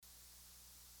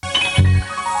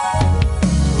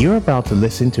You're about to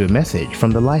listen to a message from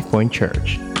the LifePoint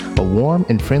Church, a warm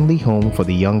and friendly home for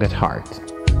the young at heart.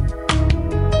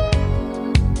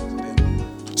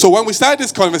 So when we started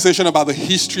this conversation about the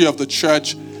history of the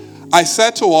church, I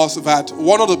said to us that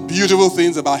one of the beautiful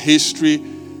things about history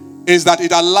is that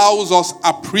it allows us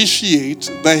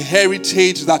appreciate the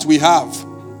heritage that we have.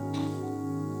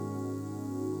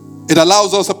 It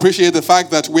allows us appreciate the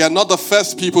fact that we are not the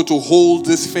first people to hold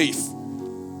this faith.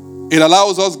 It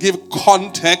allows us give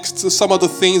context to some of the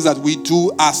things that we do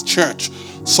as church,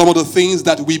 some of the things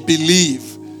that we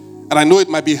believe. And I know it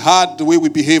might be hard the way we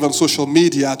behave on social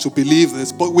media to believe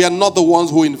this, but we are not the ones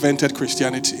who invented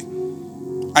Christianity.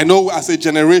 I know as a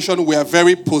generation we are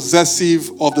very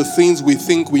possessive of the things we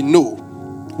think we know,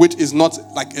 which is not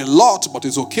like a lot, but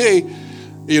it's okay.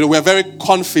 We are very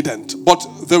confident, but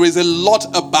there is a lot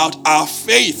about our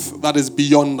faith that is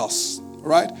beyond us,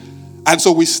 right? And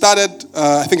so we started,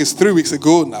 I think it's 3 weeks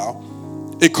ago now,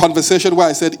 a conversation where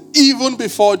I said, even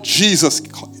before Jesus,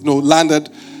 landed,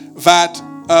 that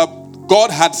God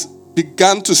had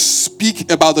begun to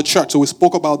speak about the church. So we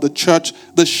spoke about the church,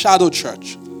 the shadow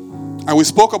church. And we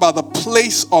spoke about the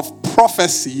place of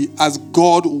prophecy as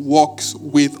God walks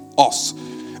with us.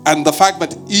 And the fact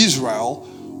that Israel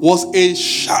was a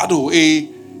shadow,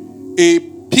 a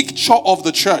picture of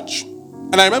the church.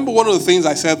 And I remember one of the things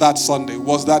I said that Sunday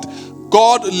was that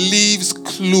God leaves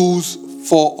clues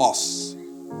for us.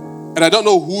 And I don't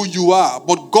know who you are,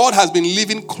 but God has been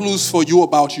leaving clues for you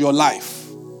about your life.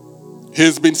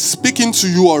 He's been speaking to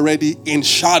you already in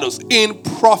shadows, in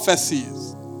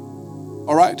prophecies.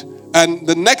 All right? And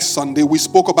the next Sunday, we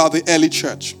spoke about the early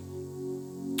church.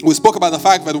 We spoke about the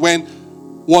fact that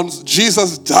once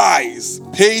Jesus dies,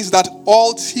 pays that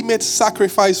ultimate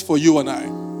sacrifice for you and I.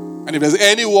 And if there's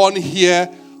anyone here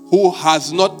who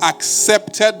has not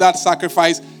accepted that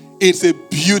sacrifice, it's a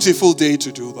beautiful day to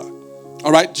do that.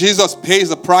 All right? Jesus pays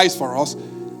the price for us.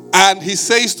 And he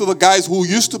says to the guys who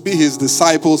used to be his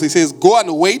disciples, he says, go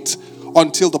and wait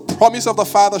until the promise of the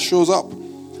Father shows up.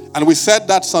 And we said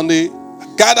that Sunday,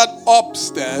 gathered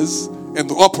upstairs in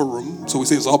the upper room, so we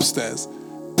say it's upstairs,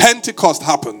 Pentecost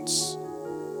happens.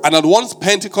 And then once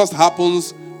Pentecost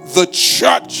happens, the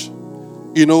church,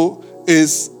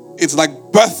 it's like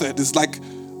birthed. It's like,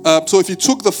 so if you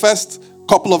took the first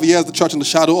couple of years, the church in the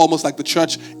shadow, almost like the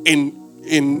church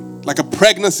in like a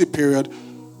pregnancy period,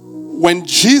 when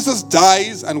Jesus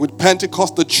dies and with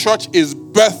Pentecost, the church is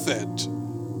birthed.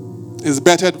 Is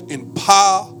birthed in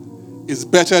power, is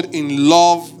birthed in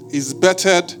love, is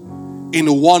birthed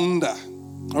in wonder.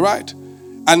 All right?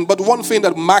 But one thing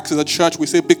that marks the church, we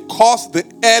say, because the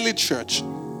early church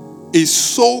is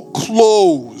so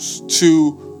close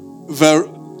to the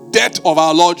death of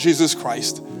our Lord Jesus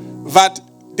Christ, that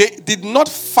they did not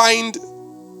find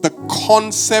the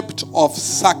concept of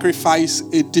sacrifice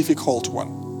a difficult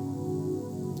one.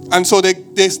 And so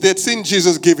they'd seen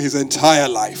Jesus give his entire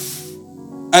life.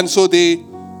 And so they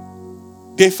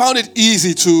found it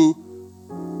easy to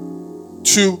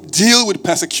deal with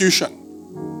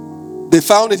persecution. They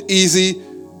found it easy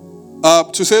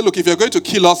to say, look, if you're going to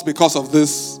kill us because of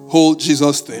this whole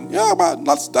Jesus thing, yeah, but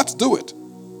let's do it.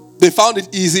 They found it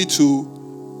easy to,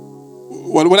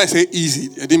 well, when I say easy,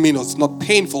 I didn't mean it's not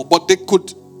painful, but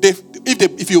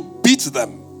if you beat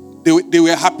them, they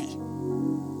were happy.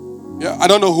 Yeah, I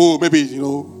don't know who,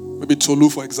 maybe Tolu,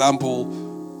 for example,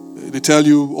 they tell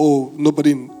you, oh,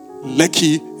 nobody in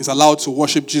Lekki is allowed to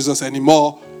worship Jesus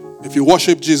anymore. If you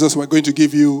worship Jesus, we're going to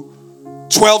give you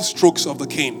 12 strokes of the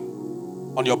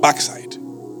cane on your backside.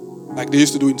 Like they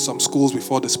used to do in some schools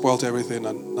before they spoiled everything,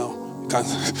 and now you can't.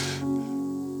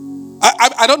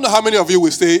 I don't know how many of you will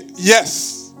say,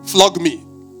 yes, flog me.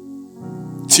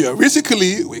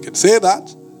 Theoretically, we can say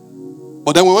that.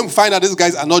 But then when we find out these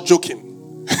guys are not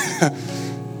joking,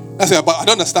 I say, but I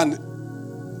don't understand.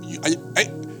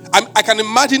 I can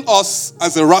imagine us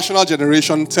as a rational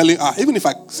generation telling, even if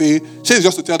I say, she's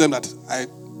just to tell them that I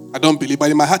don't believe,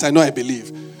 but in my heart I know I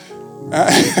believe.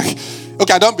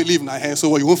 Okay, I don't believe now,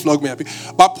 so you won't flog me.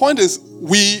 But point is,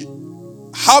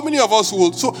 how many of us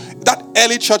will, so that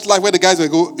early church life where the guys will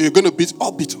go, you're going to beat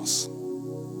us.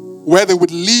 Where they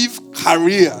would leave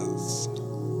careers,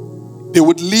 they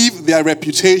would leave their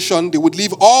reputation, they would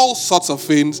leave all sorts of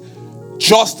things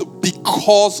just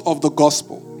because of the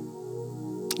gospel.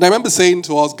 And I remember saying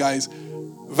to us guys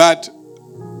that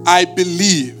I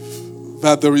believe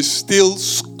that there is still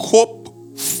scope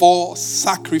for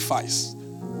sacrifice.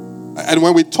 And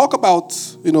when we talk about,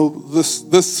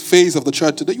 this phase of the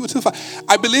church today, you would say,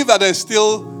 I believe that there's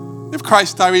still, if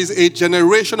Christ tarries, a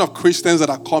generation of Christians that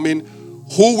are coming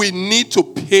who we need to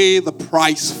pay the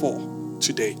price for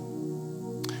today.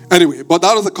 Anyway, but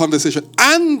that was a conversation.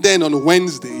 And then on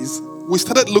Wednesdays, we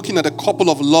started looking at a couple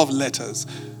of love letters.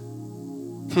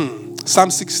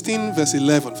 Psalm 16 verse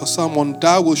 11. For someone,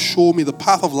 thou will show me the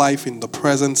path of life. In the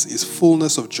presence is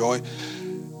fullness of joy.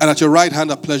 And at your right hand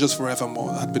are pleasures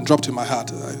forevermore. That had been dropped in my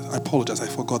heart. I apologize, I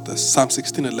forgot this. Psalm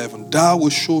 16:11. Thou will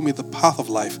show me the path of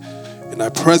life. In thy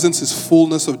presence is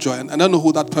fullness of joy. And I don't know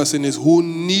who that person is who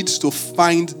needs to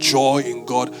find joy in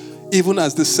God even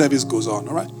as this service goes on.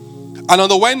 All right. And on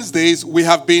the Wednesdays, we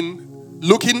have been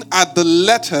looking at the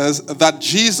letters that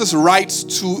Jesus writes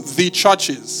to the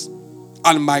churches.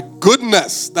 And my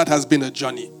goodness, that has been a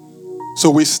journey. So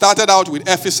we started out with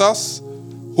Ephesus,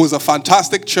 who is a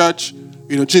fantastic church.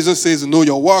 You know, Jesus says, know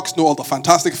your works, know all the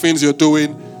fantastic things you're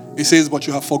doing. He says, but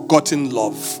you have forgotten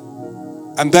love.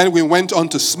 And then we went on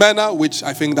to Smyrna, which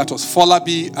I think that was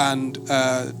Folabi and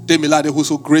Demilade, who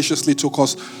so graciously took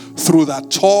us through that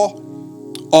tour.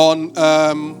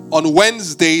 On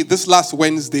Wednesday, this last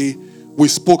Wednesday, we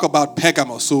spoke about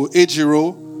Pergamos. So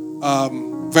Ejiro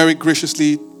very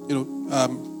graciously,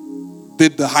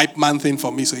 did the hype man thing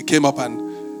for me. So he came up and,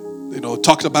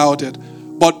 talked about it.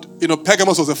 But,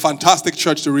 Pergamos was a fantastic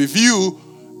church to review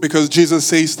because Jesus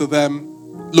says to them,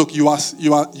 look, you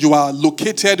are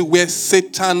located where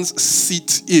Satan's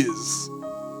seat is.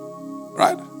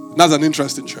 Right? That's an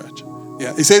interesting church.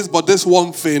 Yeah. He says, but this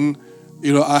one thing,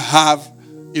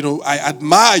 I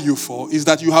admire you for is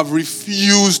that you have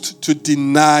refused to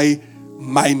deny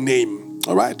my name.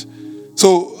 All right?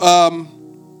 So,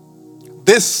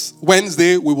 this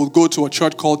Wednesday, we will go to a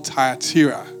church called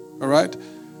Thyatira. All right?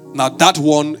 Now, that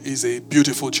one is a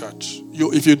beautiful church.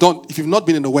 If you've not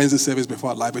been in a Wednesday service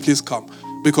before at Live, at least come.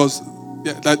 Because,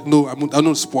 I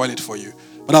don't spoil it for you.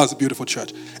 But that was a beautiful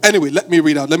church. Anyway, let me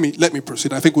read out. Let me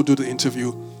proceed. I think we'll do the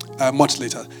interview much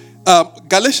later.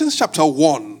 Galatians chapter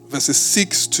 1, verses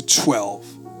 6 to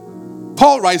 12.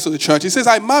 Paul writes to the church. He says,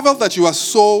 I marvel that you are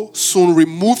so soon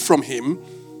removed from him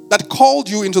that called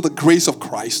you into the grace of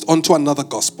Christ unto another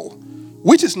gospel,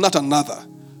 which is not another.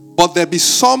 But there be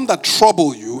some that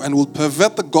trouble you and will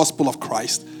pervert the gospel of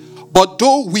Christ. But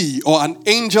though we or an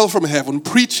angel from heaven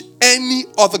preach any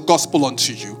other gospel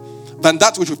unto you than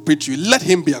that which we preach you, let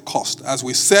him be accursed. As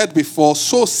we said before,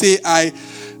 so say I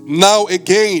now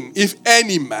again, if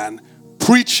any man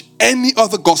preach any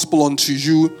other gospel unto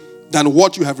you than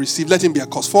what you have received, let him be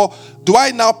accursed. For do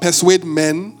I now persuade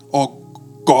men or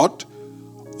God?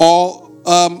 Or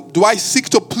do I seek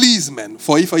to please men?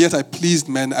 For if yet I pleased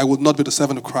men, I would not be the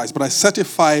servant of Christ. But I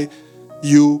certify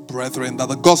you, brethren, that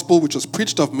the gospel which was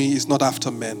preached of me is not after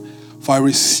men. For I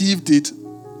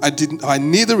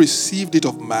neither received it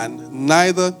of man,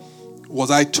 neither was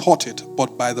I taught it,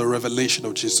 but by the revelation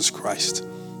of Jesus Christ.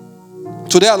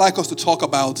 Today I'd like us to talk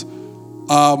about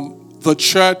the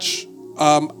church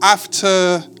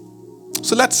after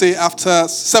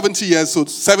 70 years, so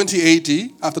 70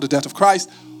 AD, after the death of Christ,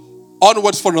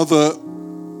 onwards for another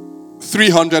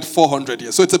 300, 400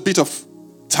 years. So it's a bit of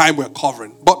time we're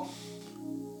covering. But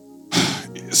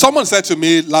someone said to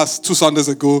me last 2 Sundays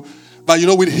ago that,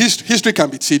 with history can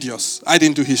be tedious. I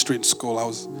didn't do history in school.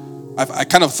 I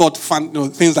kind of thought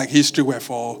things like history were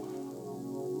for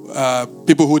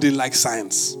people who didn't like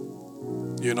science.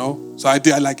 So I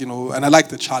like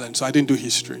the challenge. So I didn't do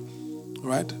history.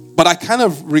 Right? But I kind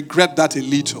of regret that a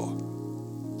little.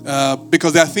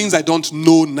 Because there are things I don't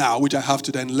know now, which I have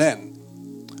to then learn.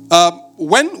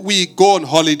 When we go on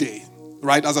holiday,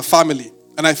 right, as a family,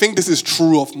 and I think this is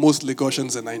true of most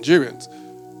Lagosians and Nigerians,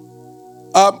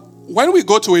 when we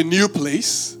go to a new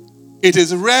place, it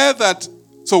is rare that,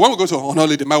 so when we go on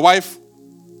holiday, my wife,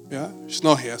 she's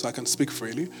not here, so I can speak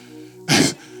freely.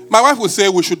 My wife would say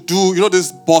we should do,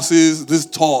 these buses, these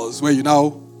tours, where you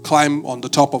now climb on the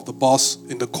top of the bus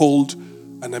in the cold,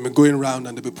 and then we're going around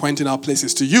and they'll be pointing out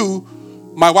places to you.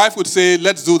 My wife would say,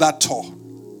 let's do that tour.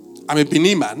 I'm a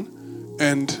Benin man,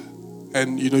 and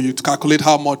you calculate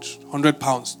how much, 100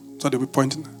 pounds. So they'll be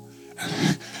pointing. So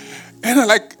I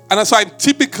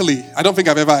don't think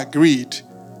I've ever agreed.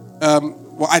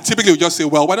 I typically would just say,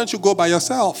 well, why don't you go by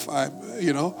yourself? I'm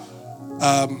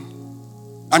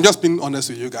just being honest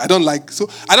with you guys. I don't like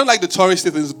the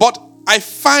touristy things, but I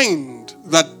find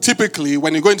that typically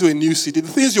when you go into a new city, the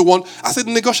things you want, as a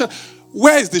negotiator,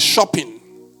 where is the shopping?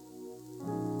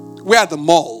 Where are the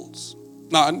malls?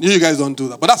 Now, you guys don't do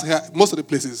that, but that's most of the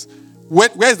places.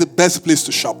 Where is the best place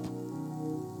to shop?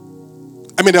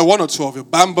 I mean, there are one or two of you.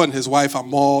 Bambo and his wife are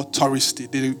more touristy.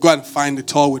 They go and find the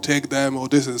tour, we take them, or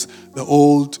this is the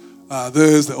old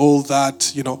this, the old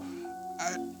that,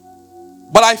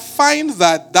 But I find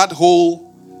that whole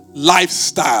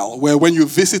lifestyle where when you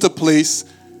visit a place,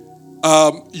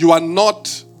 you are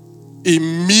not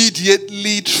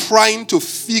immediately trying to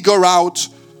figure out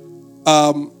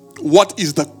what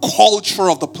is the culture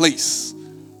of the place,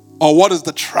 or what is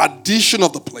the tradition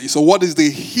of the place, or what is the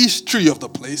history of the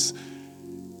place,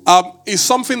 is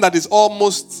something that is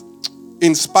almost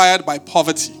inspired by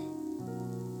poverty.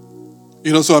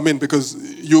 You know, so I mean, because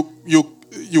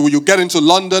you get into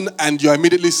London and you're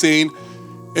immediately saying,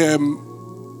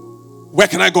 where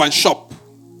can I go and shop?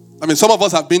 I mean, some of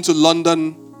us have been to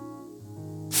London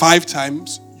 5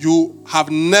 times. You have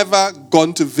never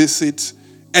gone to visit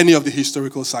any of the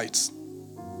historical sites.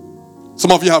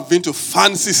 Some of you have been to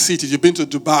fancy cities. You've been to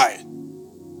Dubai.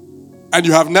 And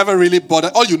you have never really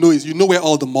bothered. All you know is you know where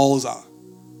all the malls are.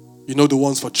 You know the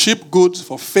ones for cheap goods,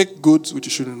 for fake goods, which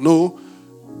you shouldn't know.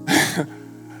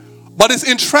 But it's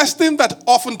interesting that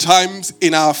oftentimes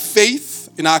in our faith,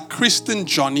 in our Christian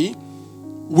journey,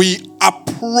 we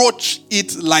approach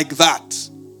it like that.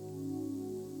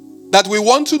 That we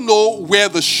want to know where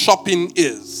the shopping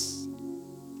is.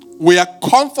 We are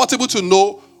comfortable to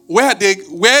know where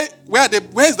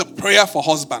is the prayer for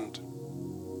husband.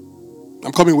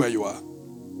 I'm coming where you are.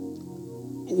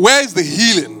 Where is the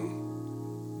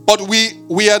healing? But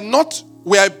we are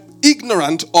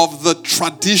ignorant of the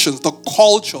traditions, the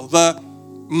culture, the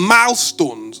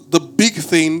milestones, the big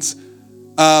things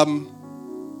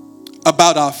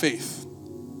about our faith.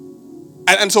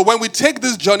 And so when we take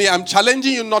this journey, I'm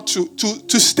challenging you not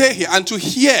to stay here and to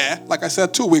hear, like I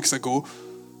said 2 weeks ago,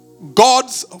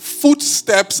 God's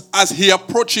footsteps as he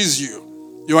approaches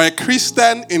you. You are a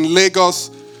Christian in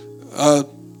Lagos,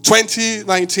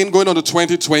 2019 going on to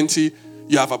 2020.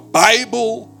 You have a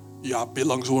Bible. You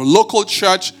belong to a local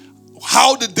church.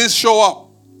 How did this show up?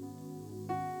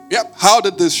 Yep, how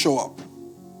did this show up?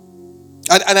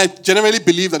 And I generally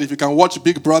believe that if you can watch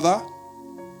Big Brother,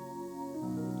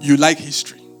 you like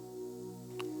history.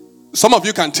 Some of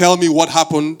you can tell me what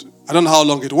happened. I don't know how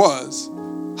long it was.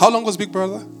 How long was Big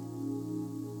Brother?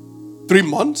 3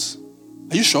 months?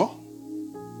 Are you sure?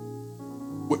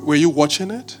 Were you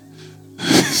watching it?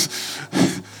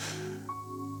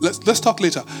 Let's talk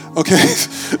later. Okay.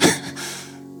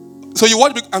 So you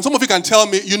watch, and some of you can tell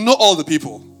me, you know all the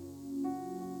people.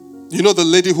 You know the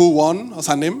lady who won? What's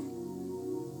her name?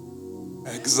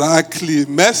 Exactly.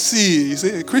 Messi. You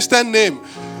see, a Christian name.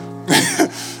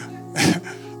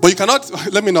 But you cannot,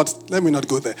 let me not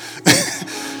go there.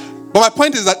 But my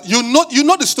point is that you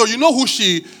know the story. You know who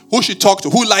she talked to,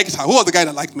 who liked her. Who was the guy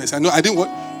that liked Messi? I didn't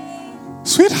want.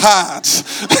 Sweetheart.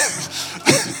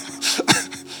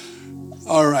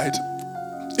 All right.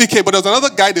 Okay, but there was another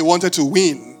guy they wanted to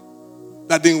win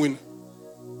that didn't win.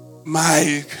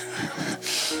 Mike.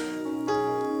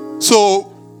 So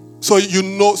you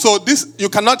know, so this, you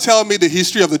cannot tell me the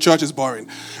history of the church is boring.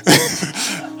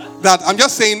 That I'm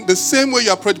just saying, the same way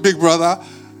you approach Big Brother,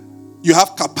 you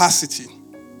have capacity.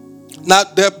 Now,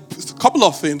 there are a couple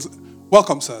of things.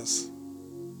 Welcome, sirs.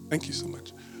 Thank you so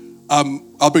much.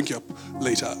 I'll bring you up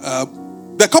later. There are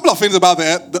a couple of things about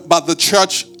the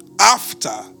church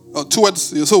after, or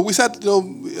towards. So we said,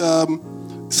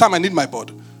 Sam, I need my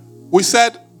board. We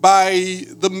said by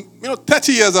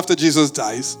 30 years after Jesus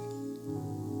dies,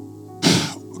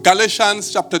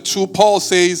 Galatians chapter 2, Paul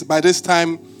says, by this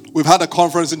time, we've had a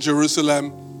conference in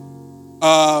Jerusalem.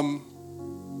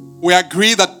 We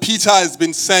agree that Peter has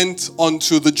been sent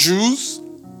unto the Jews.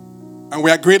 And we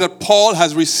agree that Paul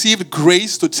has received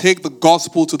grace to take the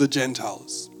gospel to the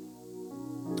Gentiles.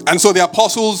 And so the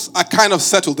apostles are kind of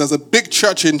settled. There's a big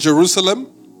church in Jerusalem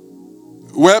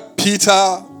where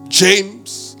Peter,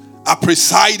 James are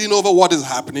presiding over what is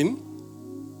happening.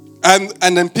 And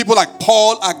then people like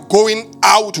Paul are going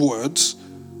outwards.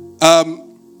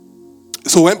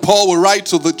 So when Paul will write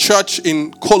to the church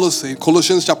in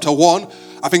Colossians chapter 1,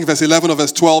 I think verse 11 or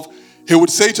verse 12, he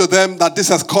would say to them that this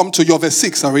has come to verse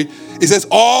 6, sorry. He says,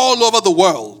 all over the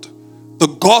world, the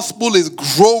gospel is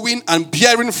growing and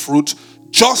bearing fruit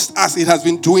just as it has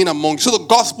been doing among you. So the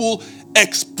gospel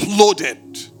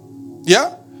exploded.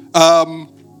 Yeah?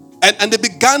 And they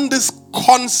began this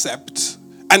concept,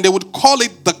 and they would call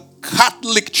it the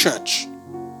Catholic Church.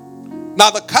 Now,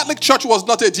 the Catholic Church was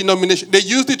not a denomination. They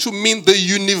used it to mean the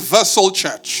universal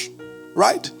church,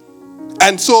 right?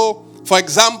 And so, for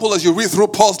example, as you read through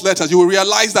Paul's letters, you will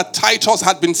realize that Titus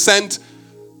had been sent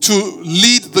to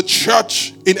lead the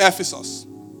church in Ephesus.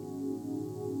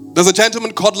 There's a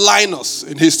gentleman called Linus,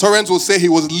 and historians will say he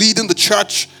was leading the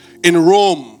church in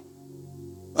Rome.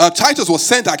 Titus was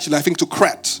sent, actually, I think, to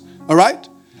Crete, all right?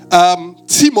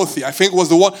 Timothy, I think, was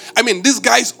the one. I mean, these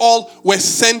guys all were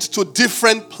sent to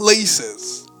different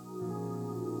places.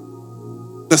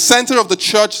 The center of the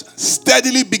church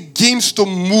steadily begins to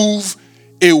move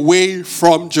away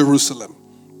from Jerusalem.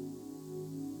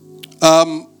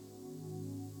 As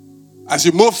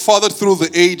you move further through the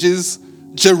ages,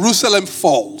 Jerusalem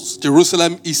falls.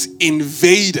 Jerusalem is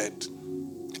invaded.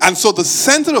 And so the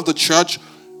center of the church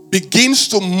begins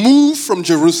to move from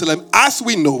Jerusalem, as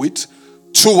we know it,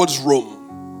 towards Rome.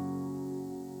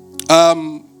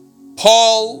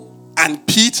 Paul and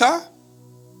Peter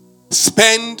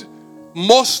spend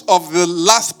most of the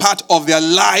last part of their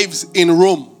lives in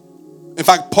Rome. In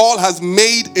fact, Paul has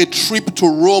made a trip to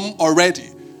Rome already.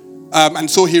 And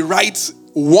so he writes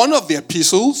one of the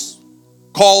epistles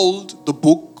called the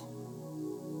book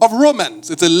of Romans.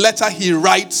 It's a letter he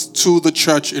writes to the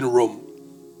church in Rome.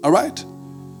 All right?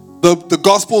 The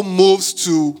gospel moves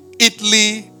to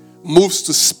Italy, moves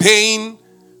to Spain,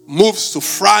 moves to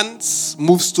France,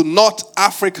 moves to North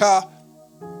Africa,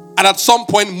 and at some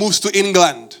point moves to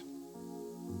England.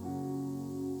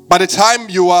 By the time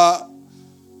you are,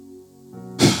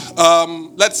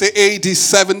 let's say AD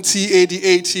 70, AD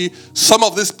 80, some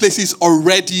of these places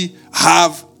already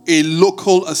have a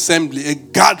local assembly, a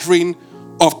gathering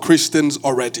of Christians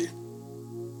already.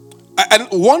 And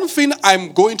one thing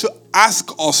I'm going to ask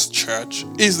us, church,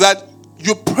 is that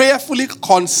you prayerfully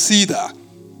consider,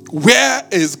 where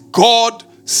is God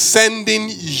sending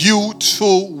you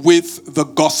to with the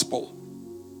gospel?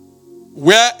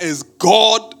 Where is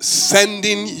God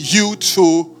sending you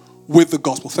to with the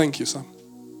gospel? Thank you, Sam.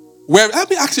 Let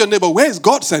me ask your neighbor, where is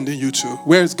God sending you to?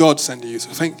 Where is God sending you to?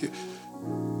 Thank you.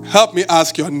 Help me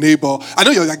ask your neighbor. I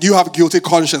know you have guilty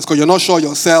conscience because you're not sure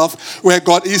yourself where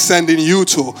God is sending you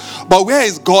to. But where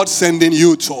is God sending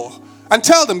you to? And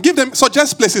tell them,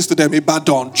 suggest places to them.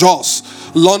 Ibadan, Jos,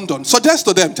 London. Suggest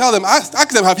to them, tell them, ask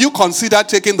them, have you considered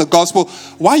taking the gospel?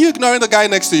 Why are you ignoring the guy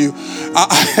next to you?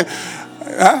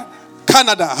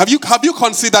 Canada. Have you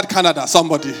considered Canada?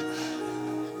 Somebody.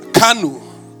 Kanu,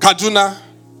 Kaduna.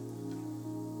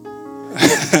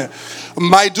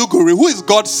 Maiduguri. Who is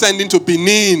God sending to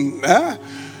Benin?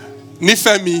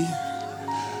 Nifemi.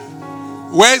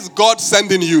 Where is God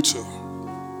sending you to?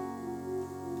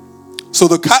 So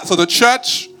the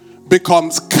church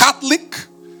becomes Catholic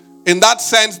in that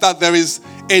sense that there is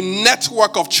a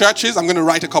network of churches. I'm going to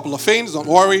write a couple of things, don't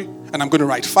worry, and I'm going to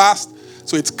write fast.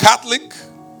 So it's Catholic,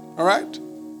 all right?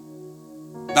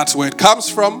 That's where it comes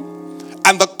from.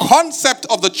 And the concept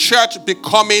of the church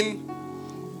becoming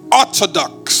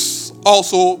Orthodox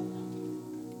also.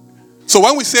 So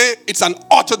when we say it's an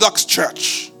Orthodox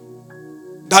church,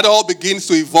 that all begins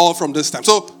to evolve from this time.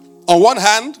 So on one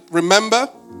hand, remember,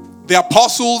 the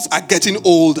apostles are getting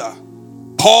older.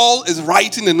 Paul is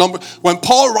writing when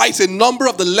Paul writes a number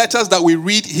of the letters that we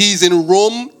read, he's in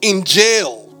Rome in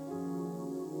jail.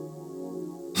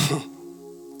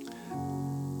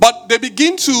 But they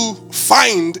begin to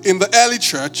find in the early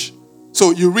church, so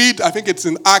you read, I think it's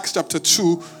in Acts chapter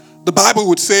 2, the Bible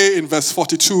would say in verse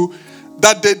 42,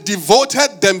 that they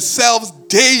devoted themselves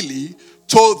daily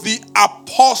to the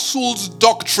apostles'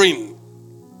 doctrine.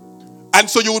 And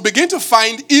so you will begin to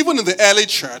find, even in the early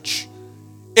church,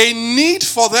 a need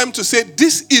for them to say,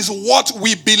 this is what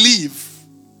we believe.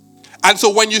 And so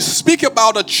when you speak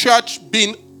about a church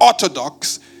being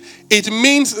Orthodox, it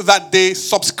means that they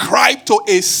subscribe to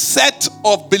a set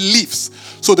of beliefs.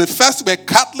 So the first were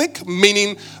Catholic,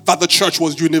 meaning that the church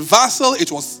was universal,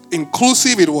 it was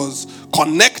inclusive, it was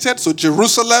connected. So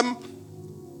Jerusalem,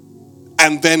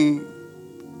 and then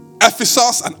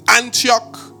Ephesus and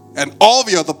Antioch, and all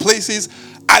the other places.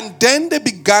 And then they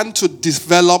began to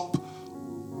develop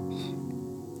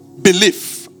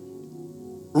belief,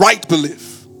 right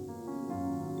belief,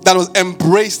 that was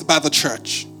embraced by the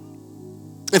church.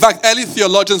 In fact, early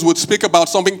theologians would speak about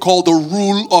something called the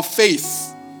rule of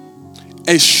faith,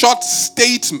 a short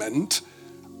statement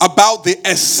about the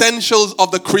essentials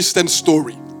of the Christian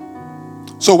story.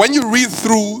 So when you read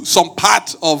through some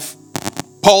part of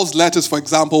Paul's letters, for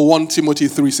example, 1 Timothy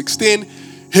 3:16,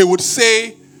 he would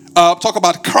say, talk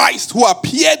about Christ who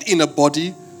appeared in a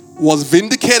body, was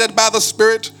vindicated by the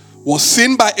Spirit, was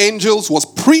seen by angels, was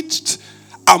preached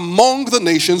among the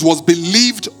nations, was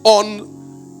believed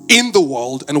on in the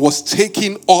world, and was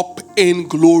taken up in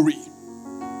glory.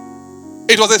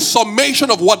 It was a summation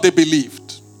of what they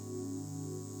believed.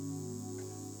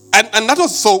 And that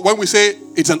was, so when we say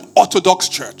it's an Orthodox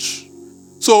church,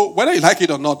 so whether you like it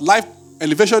or not, Life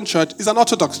Elevation Church is an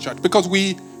Orthodox church because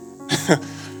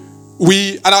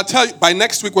and I'll tell you, by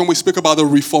next week when we speak about the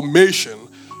Reformation,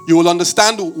 you will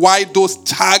understand why those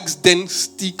tags then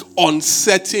stick on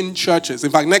certain churches.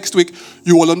 In fact, next week,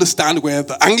 you will understand where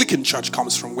the Anglican Church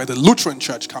comes from, where the Lutheran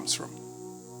Church comes from.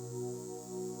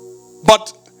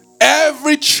 But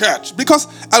every church,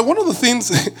 and one of the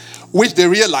things which they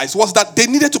realized was that they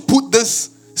needed to put this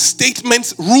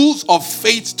statements, rules of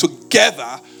faith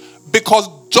together because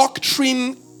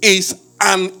doctrine is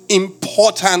an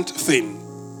important thing.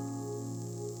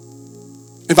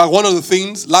 In fact, one of the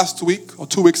things last week or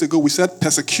 2 weeks ago, we said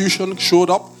persecution showed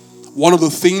up. One of the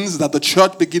things that the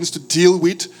church begins to deal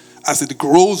with as it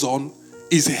grows on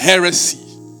is heresy,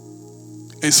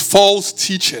 is false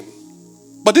teaching.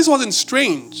 But this wasn't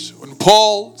strange. When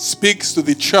Paul speaks to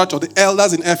the church or the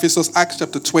elders in Ephesus, Acts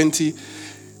chapter 20,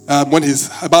 when he's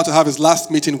about to have his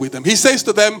last meeting with them, he says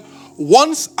to them,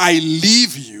 once I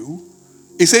leave you,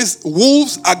 he says,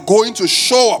 wolves are going to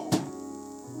show up.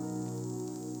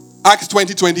 Acts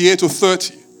 20, 28 to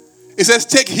 30. It says,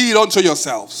 take heed unto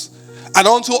yourselves and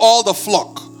unto all the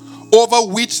flock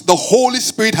over which the Holy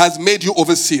Spirit has made you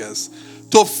overseers,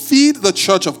 to feed the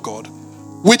church of God,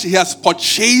 which he has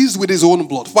purchased with his own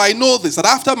blood. For I know this, that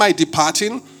after my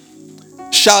departing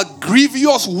shall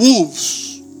grievous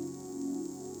wolves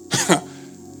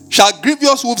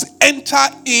enter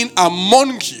in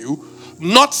among you,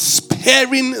 not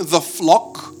sparing the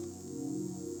flock.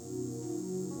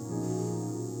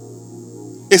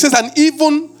 It says, and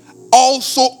even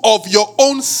also of your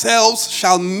own selves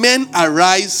shall men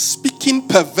arise, speaking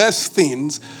perverse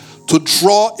things, to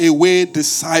draw away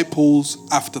disciples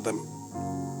after them.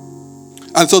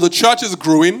 And so the church is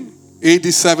growing. AD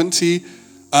 70,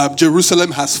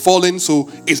 Jerusalem has fallen, so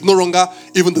it's no longer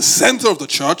even the center of the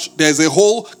church. There's a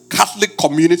whole Catholic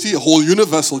community, a whole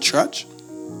universal church.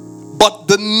 But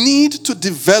the need to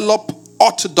develop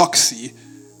orthodoxy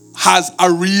has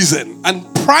a reason, and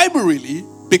primarily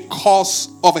because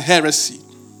of heresy.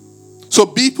 So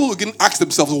people can ask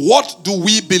themselves, what do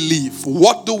we believe?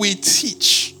 What do we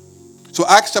teach? So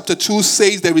Acts chapter 2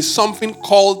 says there is something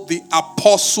called the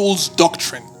apostles'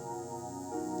 doctrine.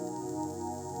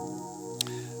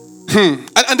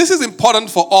 And this is important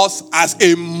for us as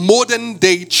a modern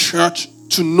day church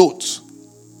to note.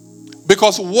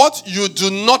 Because what you do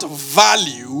not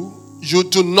value, you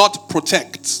do not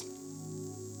protect.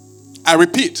 I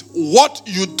repeat, what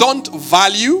you don't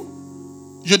value,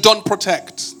 you don't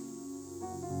protect.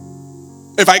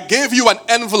 If I gave you an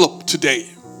envelope today,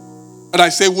 and I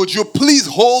say, would you please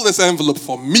hold this envelope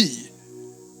for me?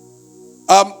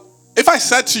 If I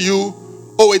said to you,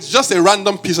 oh, it's just a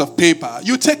random piece of paper,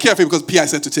 you take care of it because P.I.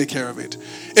 said to take care of it.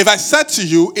 If I said to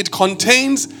you, it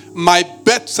contains my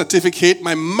birth certificate,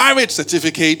 my marriage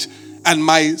certificate, and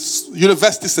my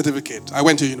university certificate. I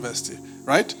went to university,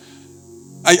 right?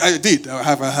 I did. I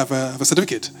have a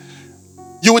certificate.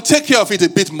 You would take care of it a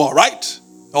bit more, right?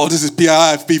 Oh, this is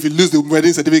PIF. If you lose the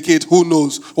wedding certificate, who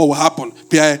knows what will happen?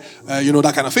 PI,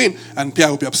 that kind of thing. And PI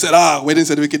will be upset. Wedding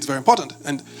certificate is very important.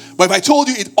 But if I told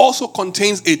you it also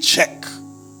contains a check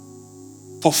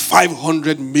for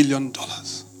 $500 million,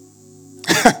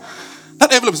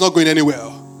 that envelope is not going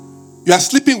anywhere. You are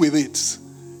sleeping with it.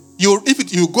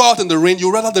 If you go out in the rain,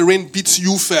 you rather the rain beats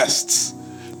you first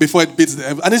before it beats the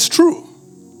envelope. And it's true.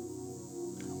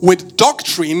 With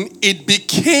doctrine, it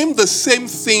became the same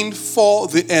thing for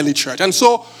the early church. And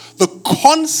so the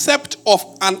concept of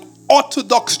an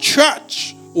orthodox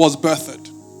church was birthed.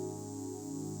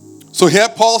 So here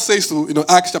Paul says to,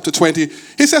 Acts chapter 20,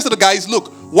 he says to the guys,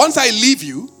 look, once I leave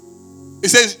you, he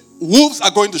says, wolves are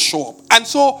going to show up. And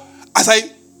so as I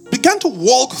began to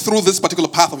walk through this particular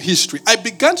path of history, I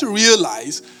began to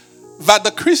realize that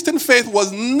the Christian faith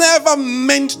was never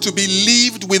meant to be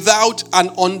lived without an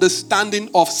understanding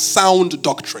of sound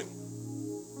doctrine.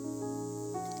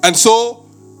 And so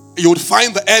you would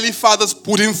find the early fathers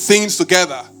putting things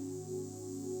together.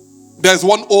 There's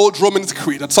one old Roman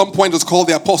creed, at some point it was called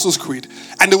the Apostles' Creed,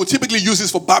 and they would typically use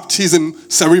this for baptism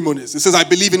ceremonies. It says, I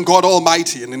believe in God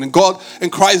Almighty, and in God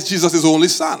and Christ Jesus, his only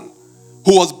Son,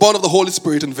 who was born of the Holy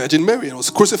Spirit and Virgin Mary, and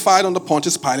was crucified under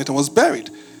Pontius Pilate and was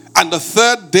buried. And the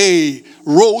third day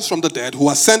rose from the dead, who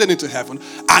ascended into heaven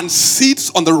and sits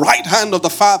on the right hand of the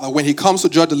Father when he comes to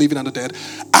judge the living and the dead.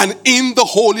 And in the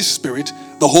Holy Spirit,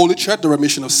 the Holy Church, the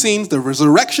remission of sins, the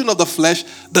resurrection of the flesh,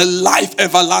 the life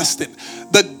everlasting.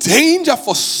 The danger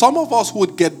for some of us who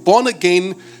would get born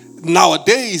again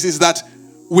nowadays is that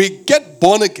we get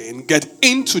born again, get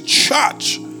into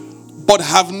church, but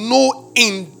have no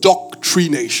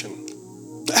indoctrination.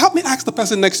 Help me ask the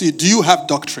person next to you, do you have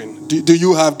doctrine? Do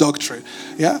you have doctrine?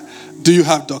 Yeah? Do you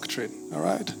have doctrine? All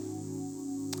right?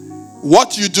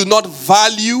 What you do not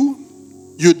value,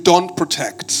 you don't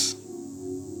protect.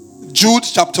 Jude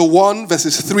chapter 1,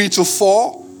 verses 3 to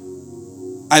 4.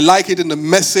 I like it in the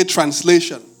Message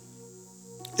translation.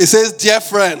 It says, dear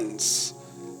friends,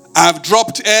 I've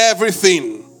dropped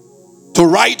everything to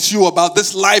write you about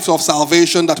this life of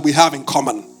salvation that we have in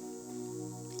common.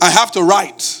 I have to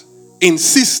write,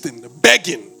 insisting,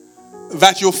 begging,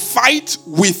 that you fight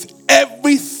with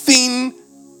everything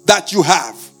that you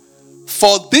have.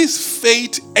 For this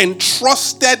faith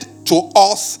entrusted to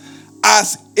us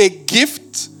as a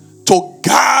gift to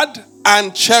guard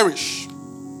and cherish.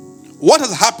 What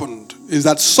has happened is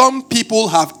that some people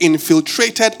have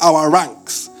infiltrated our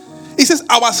ranks. It says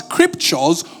our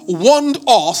scriptures warned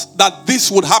us that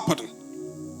this would happen.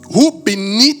 Who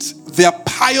beneath their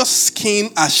pious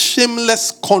skin are shameless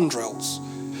scoundrels.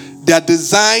 Their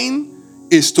design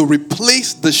is to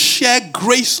replace the sheer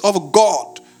grace of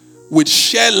God with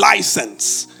sheer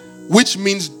license, which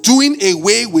means doing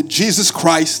away with Jesus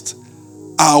Christ,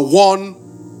 our one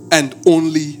and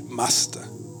only Master.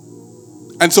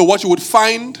 And so what you would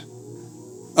find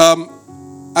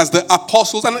as the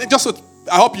apostles, and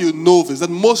I hope you know this, that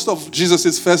most of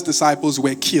Jesus' first disciples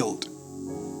were killed.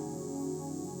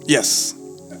 Yes,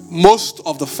 most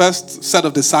of the first set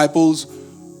of disciples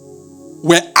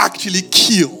were actually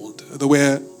killed. They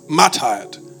were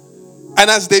martyred. And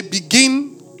as they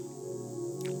begin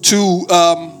to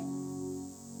go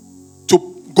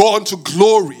on to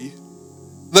glory,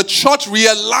 the church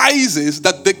realizes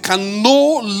that they can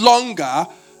no longer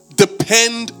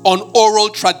depend on oral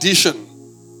tradition.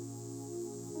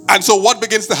 And so what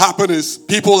begins to happen is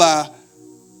people are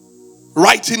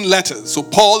writing letters. So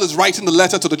Paul is writing the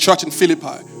letter to the church in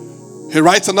Philippi. He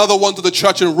writes another one to the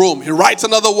church in Rome. He writes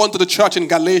another one to the church in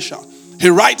Galatia. He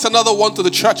writes another one to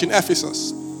the church in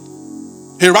Ephesus.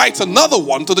 He writes another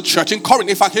one to the church in Corinth.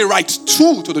 In fact, he writes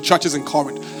 2 to the churches in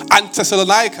Corinth and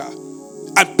Thessalonica.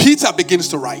 And Peter begins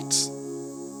to write.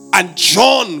 And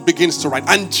John begins to write.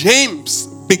 And James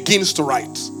begins to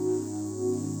write.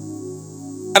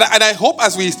 And I hope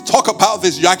as we talk about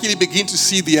this, you actually begin to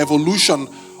see the evolution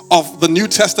of the New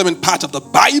Testament part of the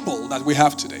Bible that we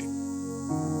have today.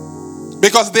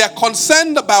 Because they are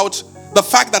concerned about the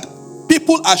fact that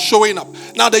people are showing up.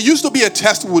 Now, there used to be a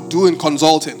test we would do in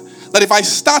consulting. That if I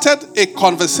started a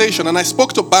conversation and I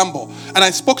spoke to Bambo and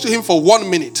I spoke to him for 1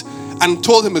 minute and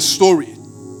told him a story,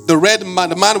 the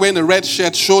man wearing the red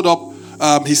shirt showed up.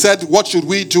 He said, what should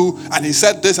we do? And he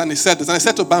said this and he said this. And I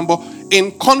said to Bambo,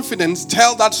 in confidence,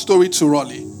 tell that story to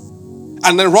Rolly.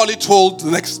 And then Rolly told the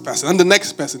next person and the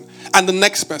next person and the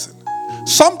next person.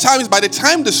 Sometimes by the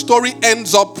time the story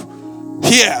ends up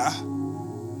here,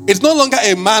 it's no longer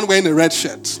a man wearing a red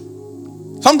shirt.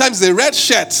 Sometimes the red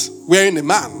shirt wearing a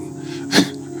man.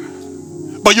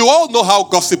 But you all know how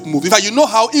gossip moves. In fact, you know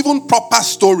how even proper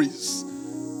stories.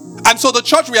 And so the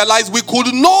church realized we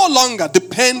could no longer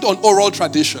depend on oral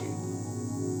tradition.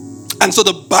 And so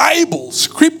the Bible,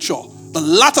 scripture, the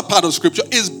latter part of scripture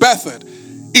is birthed.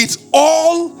 It's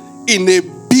all in a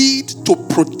bid to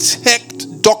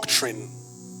protect doctrine.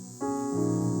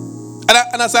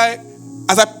 And as I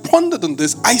pondered on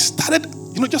this, I started,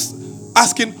 just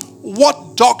asking,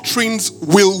 what doctrines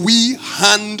will we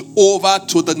hand over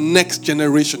to the next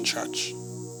generation, church?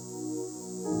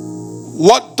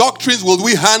 What doctrines will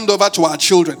we hand over to our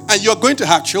children? And you're going to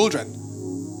have children.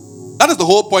 That is the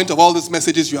whole point of all these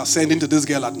messages you are sending to this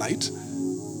girl at night.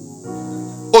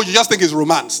 Oh, you just think it's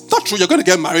romance. Not true. You're going to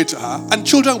get married to her and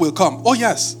children will come. Oh,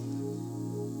 yes.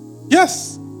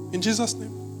 Yes. In Jesus'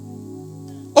 name.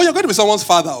 Oh, you're going to be someone's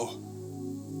father. Oh.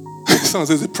 Someone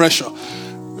says it's pressure.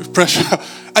 Pressure.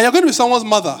 And you're going to be someone's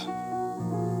mother.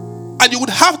 And you would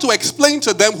have to explain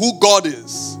to them who God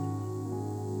is.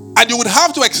 And you would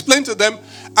have to explain to them,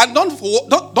 and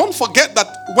don't forget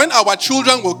that when our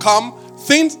children will come,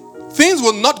 things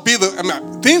will not be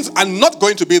things are not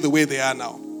going to be the way they are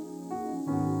now.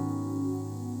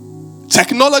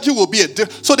 Technology will be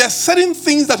so there are certain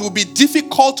things that will be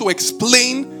difficult to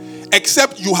explain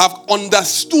except you have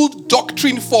understood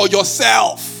doctrine for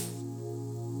yourself.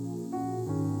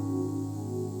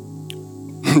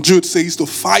 Jude says to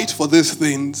fight for these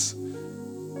things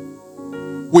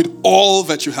with all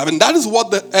that you have. And that is what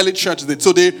the early church did.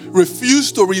 So they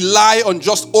refused to rely on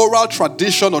just oral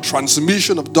tradition or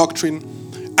transmission of doctrine.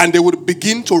 And they would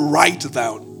begin to write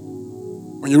down.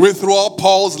 When you read through all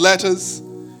Paul's letters,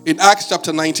 in Acts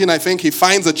chapter 19, I think he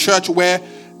finds a church where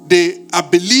they are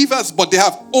believers, but they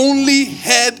have only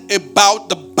heard about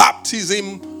the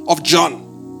baptism of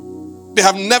John. They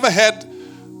have never heard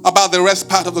about the rest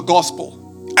part of the gospel.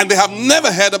 And they have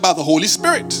never heard about the Holy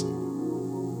Spirit.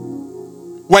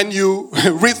 When you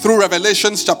read through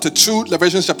Revelation chapter 2,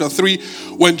 Revelation chapter 3,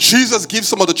 when Jesus gives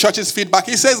some of the churches feedback,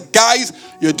 he says, guys,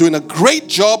 you're doing a great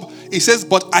job. He says,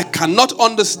 but I cannot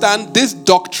understand this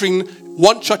doctrine.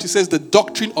 One church, he says, the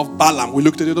doctrine of Balaam. We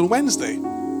looked at it on Wednesday.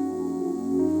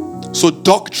 So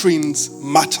doctrines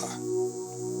matter.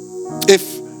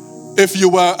 If you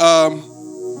were,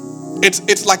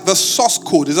 it's like the source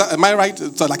code. Am I right?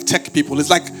 It's like tech people. It's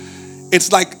like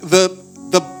It's like the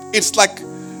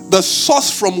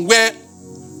source from where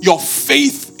your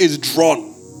faith is drawn.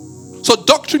 So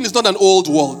doctrine is not an old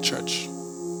world, church.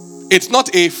 It's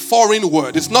not a foreign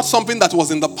word. It's not something that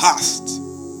was in the past.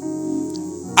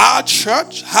 Our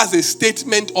church has a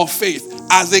statement of faith.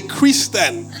 As a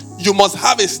Christian, you must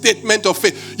have a statement of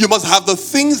faith. You must have the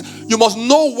things, you must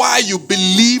know why you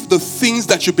believe the things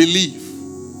that you believe.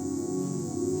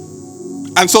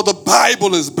 And so the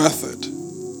Bible is birthed.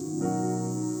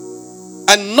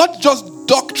 And not just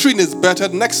doctrine is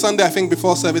birthed. Next Sunday, I think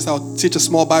before service, I'll teach a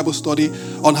small Bible study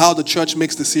on how the church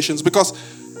makes decisions, because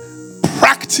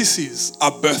practices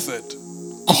are birthed.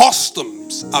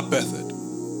 Customs are birthed.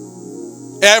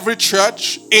 Every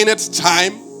church in its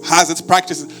time has its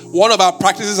practices. One of our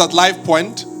practices at Life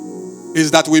Point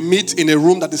is that we meet in a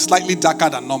room that is slightly darker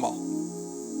than normal.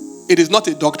 It is not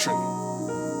a doctrine.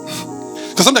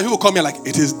 Because sometimes people come here like,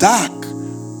 it is dark.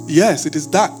 Yes, it is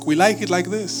dark. We like it like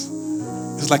this.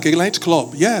 It's like a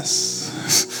nightclub. Yes.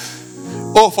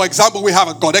 Oh, for example, we have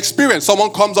a God experience.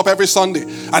 Someone comes up every Sunday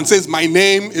and says, my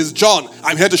name is John.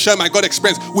 I'm here to share my God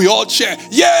experience. We all share.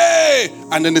 Yay!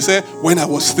 And then they say, when I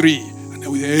was 3. And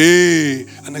then we say, hey.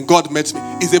 And then God met me.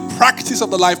 It's a practice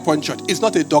of the Life Point Church. It's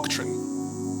not a doctrine.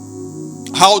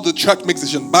 How the church makes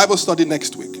decisions. Bible study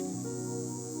next week.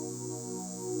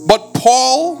 But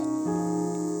Paul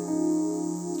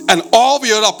and all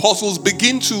the other apostles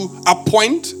begin to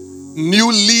appoint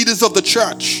new leaders of the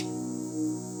church.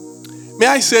 May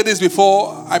I say this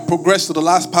before I progress to the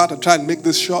last part and try and make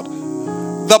this short?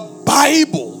 The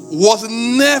Bible was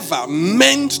never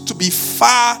meant to be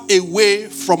far away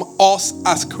from us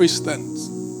as Christians.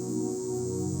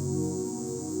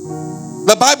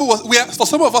 The Bible was, for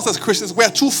some of us as Christians, we are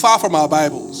too far from our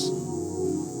Bibles.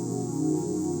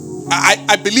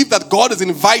 I believe that God is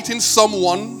inviting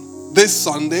someone this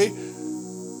Sunday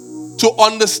to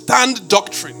understand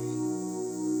doctrine.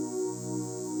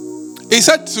 He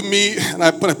said to me, and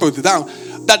I put it down,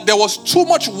 that there was too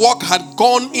much work had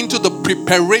gone into the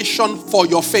preparation for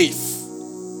your faith.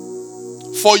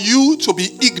 For you to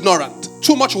be ignorant.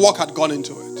 Too much work had gone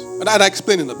into it. And I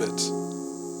explain in a bit.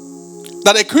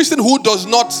 That a Christian who does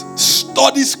not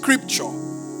study scripture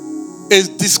is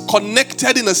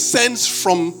disconnected in a sense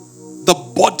from the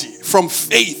body, from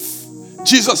faith.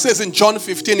 Jesus says in John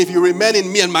 15, if you remain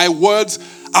in me and my words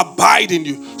abide in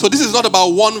you. So this is not about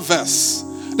one verse.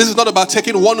 This is not about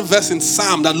taking one verse in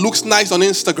Psalm that looks nice on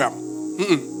Instagram.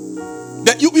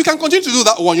 You can continue to do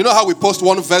that one. You know how we post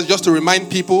one verse just to remind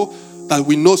people that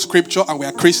we know scripture and we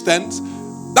are Christians?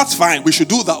 That's fine. We should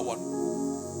do that one.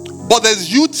 But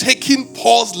there's you taking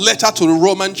Paul's letter to the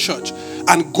Roman church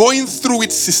and going through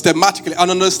it systematically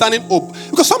and understanding.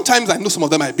 Because sometimes I know some of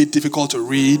them are a bit difficult to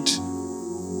read.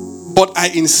 But I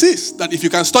insist that if you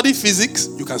can study physics,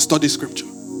 you can study scripture.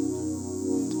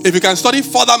 If you can study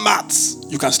further maths,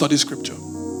 you can study scripture.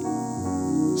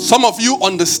 Some of you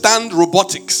understand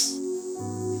robotics.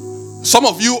 Some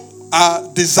of you are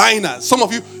designers. Some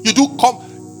of you do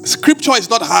scripture is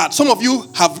not hard. Some of you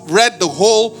have read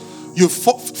you've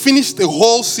finished the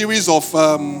whole series of,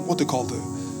 what they call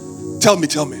it? Tell me.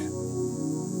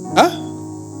 Huh?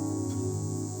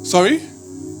 Sorry?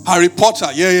 Harry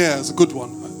Potter. Yeah, it's a good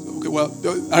one. Okay, well,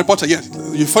 Harry Potter, yes.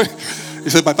 You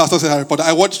said my pastor said Harry Potter.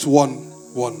 I watched one,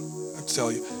 I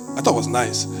tell you. I thought it was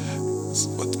nice.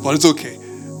 But it's okay.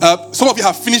 Some of you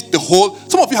have finished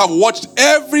some of you have watched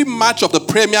every match of the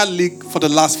Premier League for the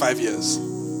last 5 years.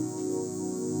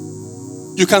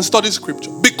 You can study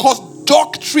scripture because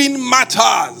doctrine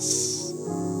matters.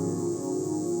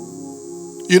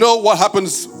 You know what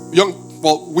happens,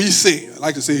 we say, I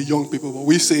like to say young people, but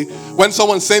we say, when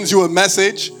someone sends you a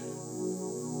message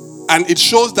and it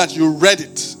shows that you read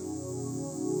it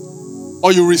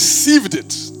or you received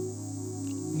it,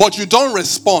 but you don't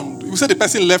respond. You say the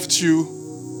person left you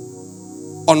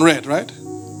unread, right?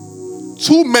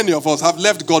 Too many of us have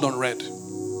left God unread.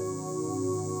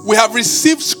 We have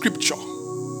received scripture.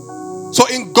 So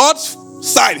in God's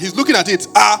side, he's looking at it.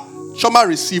 Choma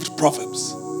received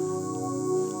Proverbs.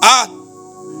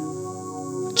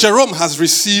 Jerome has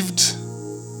received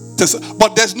this,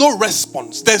 but there's no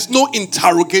response. There's no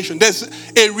interrogation. There's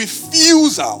a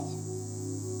refusal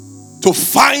to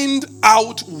find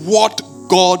out what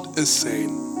God is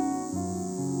saying.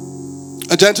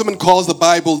 A gentleman calls the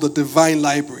Bible the divine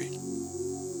library.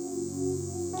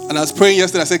 And I was praying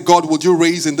yesterday, I said, God, would you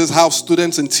raise in this house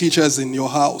students and teachers in your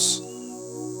house?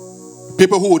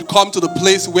 People who would come to the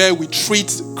place where we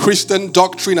treat Christian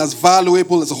doctrine as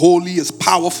valuable, as holy, as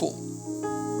powerful.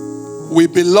 We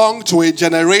belong to a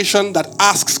generation that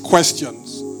asks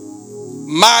questions.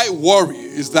 My worry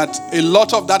is that a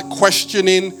lot of that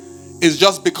questioning is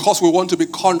just because we want to be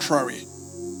contrary.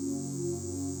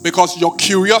 Because your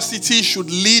curiosity should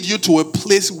lead you to a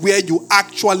place where you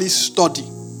actually study.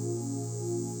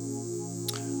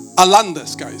 I learned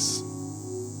this, guys.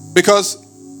 Because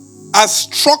as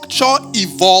structure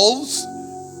evolves,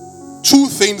 two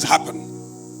things happen.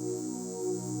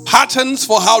 Patterns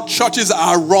for how churches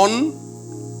are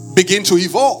run begin to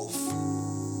evolve.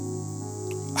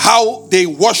 How they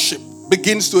worship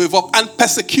begins to evolve, and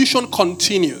persecution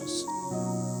continues.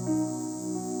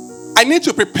 I need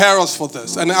to prepare us for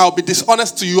this, and I'll be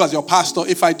dishonest to you as your pastor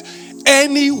if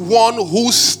anyone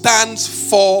who stands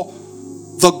for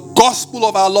the gospel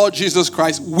of our Lord Jesus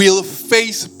Christ will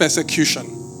face persecution.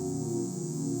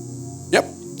 Yep,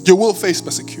 you will face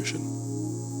persecution.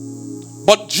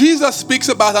 But Jesus speaks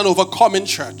about an overcoming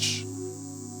church.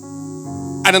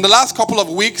 And in the last couple of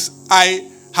weeks,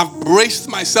 I have braced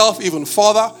myself even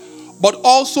further, but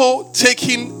also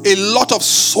taking a lot of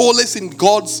solace in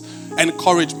God's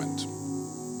encouragement.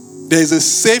 There is a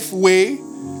safe way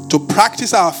to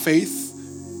practice our faith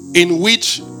in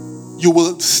which you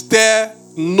will stare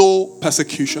no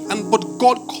persecution. But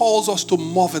God calls us to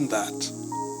more than that.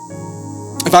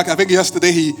 In fact, I think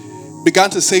yesterday he began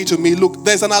to say to me, look,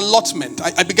 there's an allotment.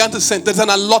 I began to say there's an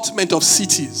allotment of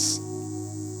cities.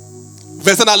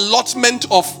 There's an allotment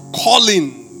of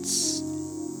callings.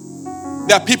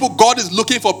 There are people, God is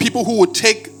looking for people who would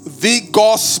take the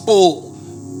gospel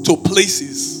to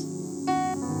places.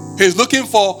 He's looking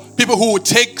for people who would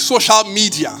take social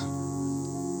media.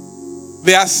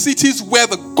 There are cities where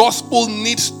the gospel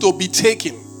needs to be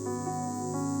taken.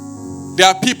 There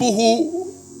are people who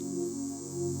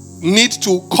need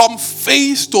to come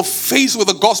face to face with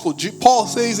the gospel. Paul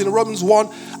says in Romans 1,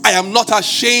 I am not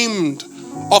ashamed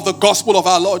of the gospel of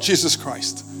our Lord Jesus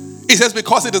Christ. He says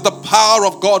because it is the power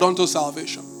of God unto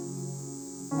salvation.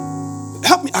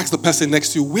 Help me ask the person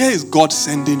next to you, where is God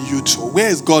sending you to? Where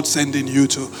is God sending you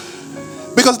to?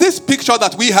 Because this picture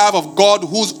that we have of God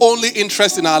whose only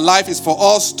interest in our life is for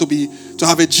us to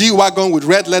have a G-Wagon with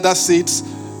red leather seats,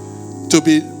 to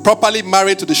be properly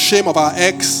married to the shame of our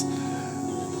ex,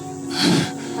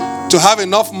 to have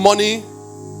enough money,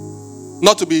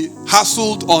 not to be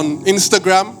hassled on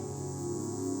Instagram.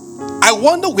 I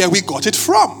wonder where we got it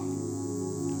from.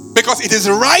 Because it is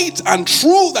right and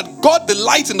true that God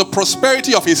delights in the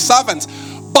prosperity of his servants,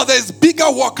 but there's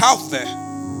bigger work out there.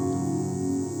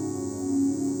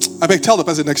 I beg, tell the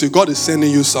person next to you, God is sending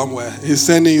you somewhere. He's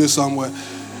sending you somewhere.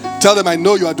 Tell them, I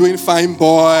know you are doing fine,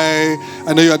 boy.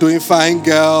 I know you are doing fine,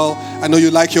 girl. I know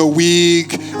you like your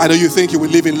wig. I know you think you will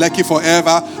live in Lekki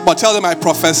forever. But tell them, I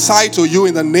prophesy to you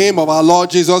in the name of our Lord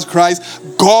Jesus Christ,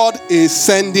 God is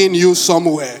sending you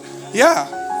somewhere.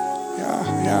 Yeah.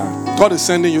 God is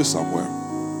sending you somewhere.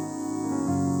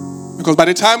 Because by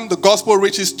the time the gospel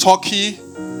reaches Turkey,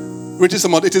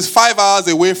 it is 5 hours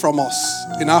away from us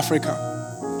in Africa.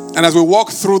 And as we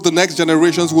walk through the next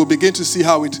generations, we'll begin to see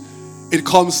how it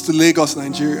comes to Lagos,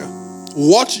 Nigeria.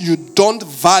 What you don't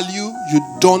value,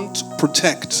 you don't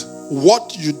protect.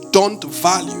 What you don't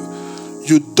value,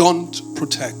 you don't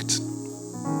protect.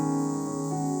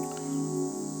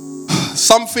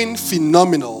 Something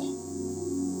phenomenal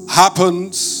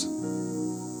happens,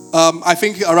 I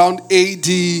think around AD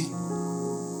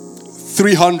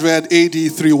 300, AD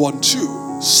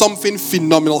 312. Something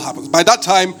phenomenal happens. By that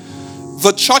time,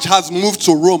 the church has moved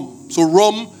to Rome. So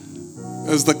Rome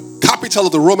is the capital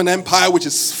of the Roman Empire, which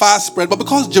is far spread. But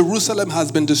because Jerusalem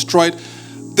has been destroyed,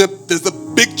 there's the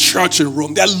big church in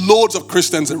Rome. There are loads of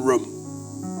Christians in Rome.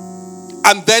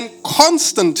 And then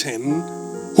Constantine,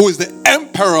 who is the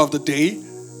emperor of the day,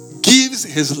 gives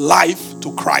his life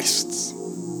to Christ.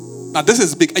 Now this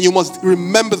is big, and you must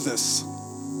remember this.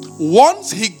 Once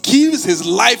he gives his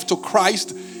life to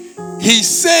Christ, he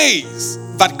says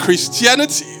that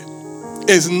Christianity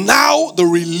is now the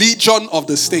religion of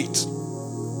the state.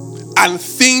 And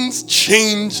things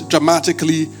change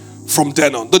dramatically from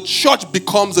then on. The church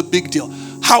becomes a big deal.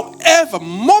 However,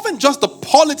 more than just the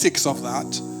politics of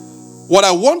that, what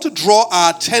I want to draw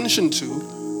our attention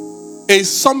to is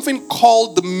something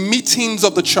called the meetings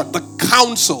of the church, the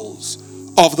councils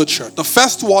of the church. The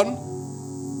first one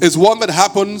is one that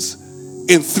happens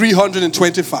in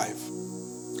 325,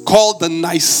 called the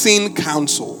Nicene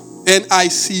Council.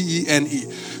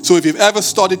 Nicene. So if you've ever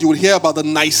studied, you will hear about the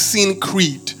Nicene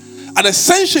Creed. And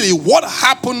essentially what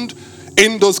happened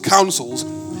in those councils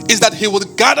is that he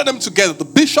would gather them together, the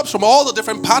bishops from all the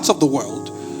different parts of the world,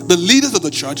 the leaders of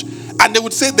the church, and they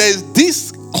would say there is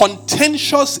this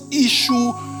contentious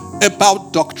issue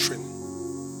about doctrine.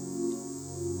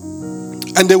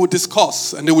 And they would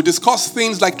discuss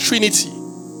things like Trinity.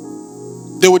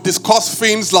 They would discuss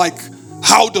things like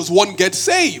How does one get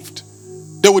saved?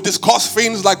 They would discuss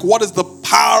things like what is the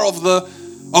power of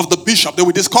the bishop. They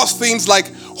would discuss things like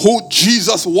who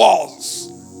Jesus was.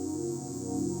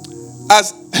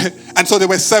 And so there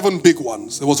were 7 big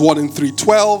ones. There was one in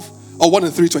 3:12, or one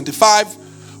in 3:25,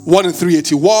 one in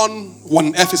 3:81, one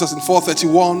in Ephesus in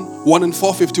 4:31, one in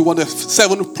 4:51. There are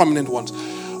 7 prominent ones.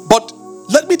 But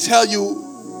let me tell you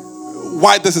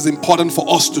why this is important for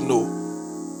us to know.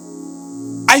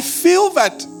 I feel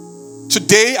that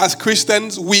today as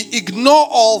Christians, we ignore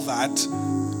all that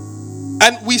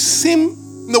and we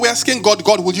are asking God,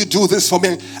 God, will you do this for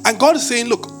me? And God is saying,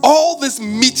 look, all these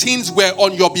meetings were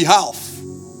on your behalf.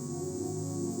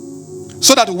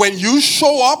 So that when you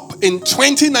show up in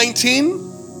 2019,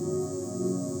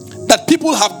 that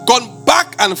people have gone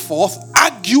back and forth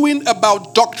arguing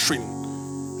about doctrine,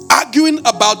 arguing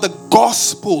about the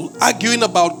gospel, arguing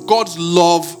about God's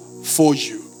love for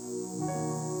you.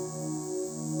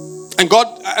 And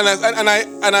God,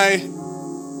 I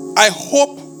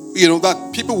hope,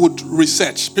 that people would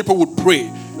research, people would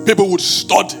pray, people would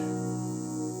study,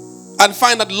 and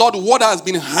find that, Lord, what has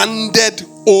been handed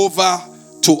over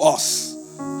to us.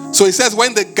 So it says,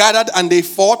 when they gathered and they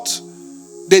fought,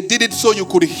 they did it so you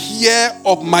could hear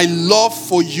of my love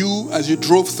for you as you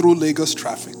drove through Lagos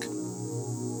traffic.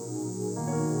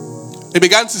 He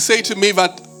began to say to me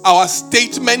that our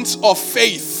statements of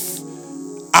faith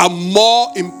are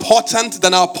more important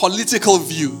than our political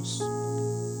views.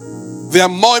 They are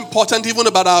more important even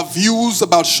about our views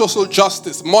about social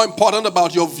justice, more important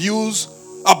about your views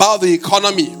about the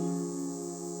economy,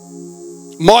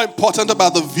 more important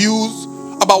about the views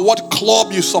about what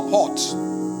club you support.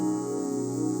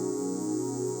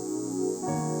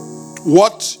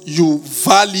 What you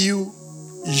value,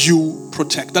 you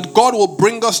protect. That God will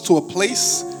bring us to a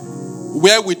place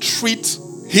where we treat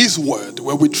His word,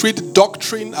 where we treat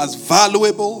doctrine as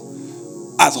valuable,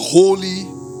 as holy,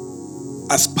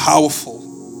 as powerful.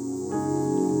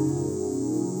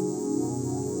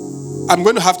 I'm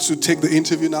going to have to take the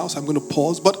interview now, so I'm going to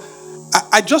pause. But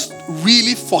I just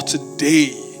really for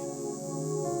today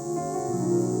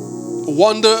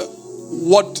wonder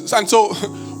what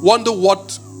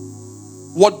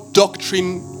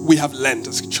doctrine we have learned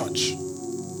as a church.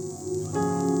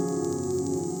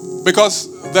 Because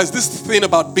there's this thing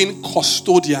about being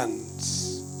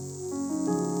custodians.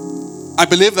 I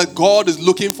believe that God is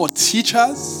looking for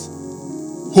teachers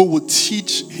who will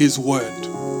teach His word.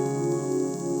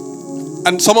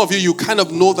 And some of you kind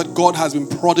of know that God has been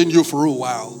prodding you for a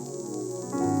while.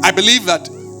 I believe that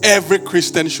every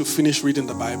Christian should finish reading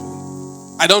the Bible.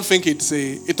 I don't think it's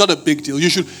not a big deal. You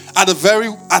should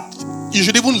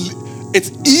it's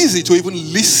easy to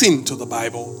even listen to the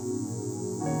Bible.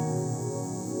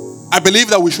 I believe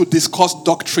that we should discuss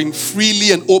doctrine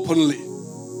freely and openly.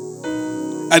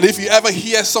 And if you ever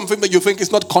hear something that you think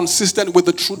is not consistent with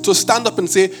the truth, to stand up and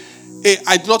say, hey,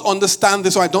 I do not understand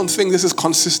this, or I don't think this is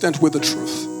consistent with the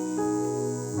truth.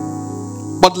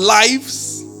 But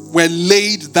lives were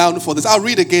laid down for this. I'll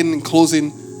read again in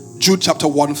closing Jude chapter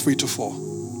 1, 3-4.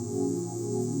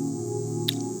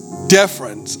 Dear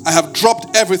friends, I have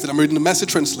dropped everything, I'm reading the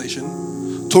Message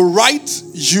translation, to write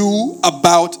you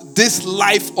about this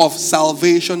life of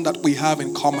salvation that we have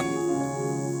in common.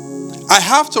 I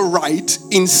have to write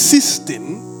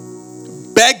insisting,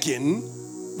 begging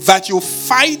that you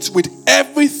fight with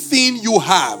everything you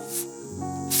have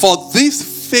for this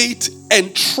faith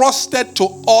entrusted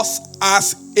to us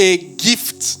as a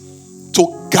gift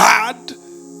to guard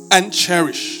and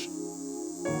cherish.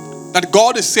 That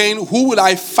God is saying, who will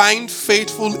I find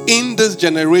faithful in this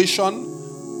generation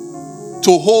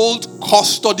to hold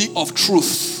custody of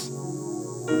truth?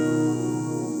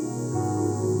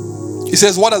 He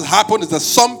says what has happened is that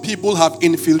some people have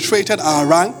infiltrated our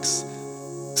ranks.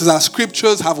 He says our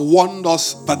scriptures have warned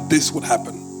us that this would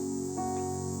happen.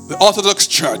 The Orthodox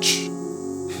Church,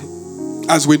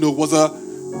 as we know, was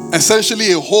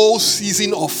essentially a whole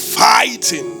season of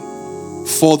fighting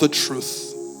for the truth.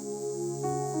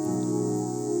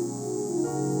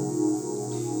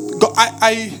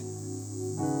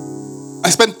 I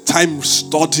spent time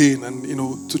studying and,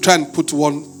 to try and put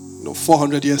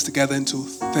 400 years together into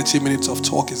 30 minutes of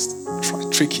talk is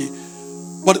tricky.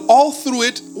 But all through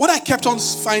it, what I kept on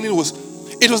finding was,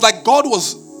 it was like God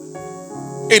was,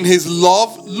 in His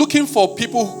love, looking for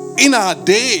people in our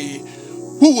day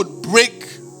who would break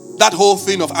that whole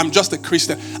thing of, I'm just a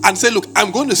Christian, and say, look,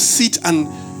 I'm going to sit and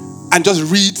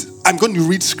just read. I'm going to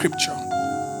read scripture.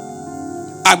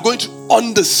 I'm going to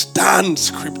understand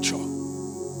scripture.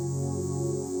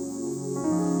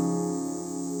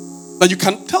 That you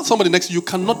can tell somebody next to you, you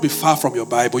cannot be far from your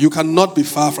Bible. You cannot be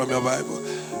far from your Bible.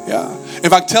 Yeah. In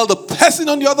fact, tell the person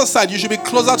on the other side, you should be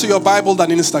closer to your Bible than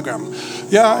Instagram.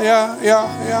 Yeah.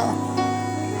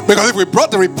 Because if we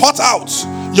brought the report out,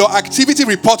 your activity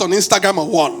report on Instagram are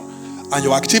one. And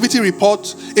your activity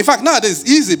report, in fact, nowadays it's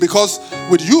easy because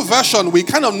with YouVersion, we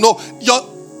kind of know.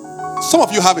 Some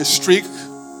of you have a streak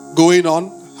going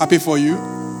on. Happy for you.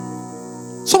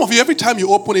 Some of you, every time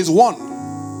you open is one.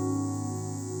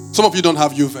 Some of you don't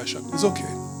have YouVersion. It's okay.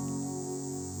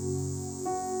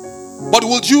 But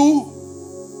would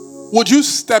you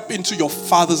step into your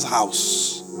Father's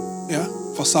house? Yeah,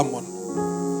 for someone.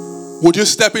 Would you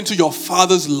step into your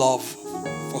Father's love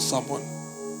for someone?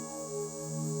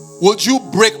 Would you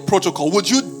break protocol? Would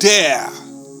you dare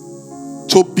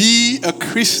to be a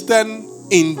Christian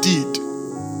indeed?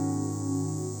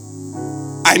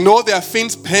 I know there are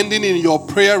things pending in your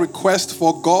prayer request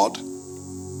for God.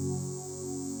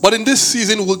 But in this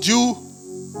season, would you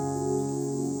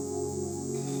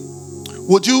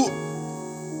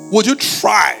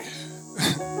try?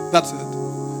 That's it.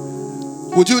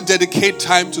 Would you dedicate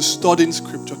time to studying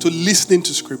Scripture, to listening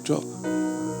to Scripture?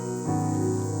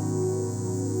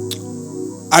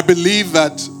 I believe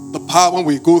that the power when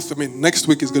we go through, next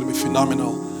week is going to be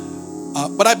phenomenal.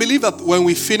 But I believe that when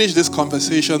we finish this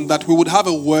conversation, that we would have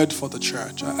a word for the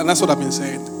church. And that's what I've been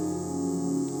saying.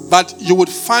 That you would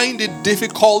find it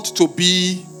difficult to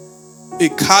be a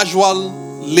casual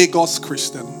Lagos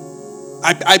Christian.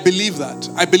 I believe that.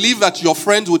 I believe that your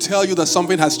friends will tell you that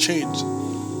something has changed.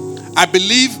 I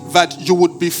believe that you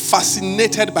would be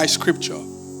fascinated by Scripture.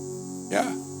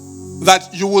 Yeah.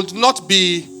 That you would not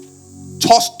be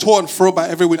tossed to and fro by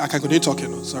every wind. I can continue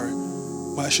talking. No, sorry.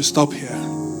 But I should stop here.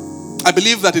 I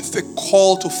believe that it's a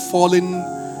call to falling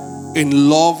in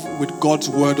love with God's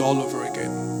word all over again.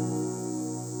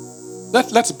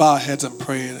 Let's bow our heads and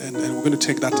pray, and we're going to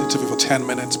take that interview for 10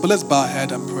 minutes. But let's bow our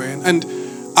head and pray. And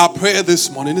our prayer this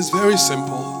morning is very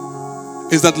simple.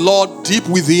 Is that, Lord, deep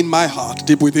within my heart,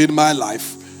 deep within my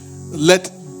life, let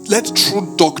true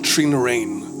doctrine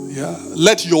reign. Yeah?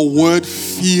 Let your word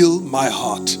fill my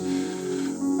heart.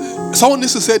 Someone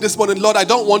needs to say this morning, Lord, I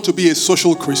don't want to be a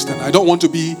social Christian. I don't want to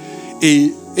be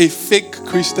a fake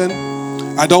Christian.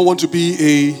 I don't want to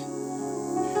be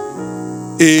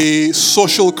a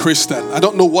social Christian. I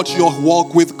don't know what your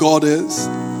walk with God is.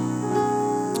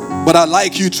 But I'll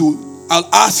ask you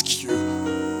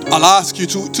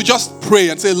to just pray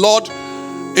and say, Lord,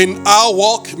 in our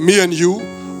walk, me and you,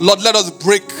 Lord, let us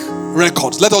break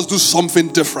records. Let us do something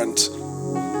different.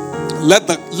 Let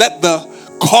the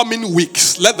coming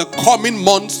weeks, let the coming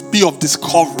months be of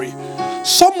discovery.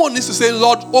 Someone needs to say,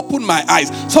 Lord, open my eyes.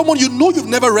 Someone you've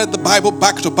never read the Bible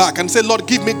back to back and say, Lord,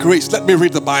 give me grace. Let me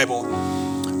read the Bible.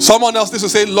 Someone else needs to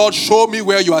say, Lord, show me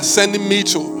where you are sending me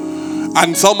to.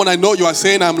 And someone I know you are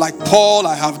saying, I'm like Paul,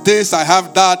 I have this, I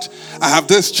have that, I have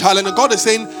this challenge. And God is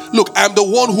saying, look, I'm the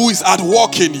one who is at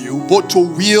work in you, both to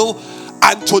will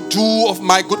and to do of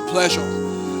my good pleasure.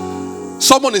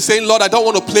 Someone is saying, Lord, I don't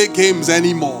want to play games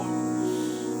anymore.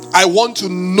 I want to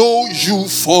know you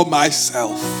for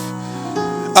myself.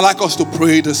 I'd like us to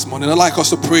pray this morning.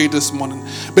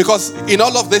 Because in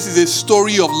all of this is a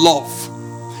story of love.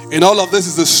 In all of this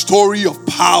is a story of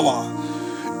power.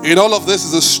 In all of this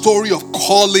is a story of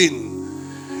calling.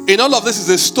 In all of this is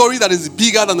a story that is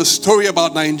bigger than the story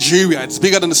about Nigeria. It's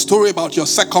bigger than the story about your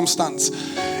circumstance.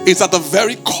 It's at the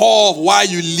very core of why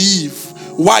you live,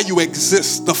 why you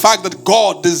exist. The fact that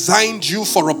God designed you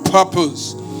for a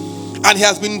purpose. And He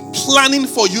has been planning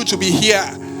for you to be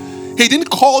here. He didn't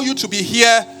call you to be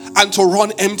here and to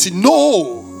run empty.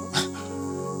 No.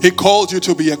 He called you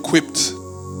to be equipped.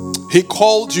 He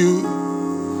called you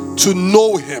to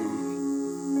know Him.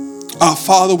 Our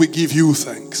Father, we give you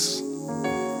thanks.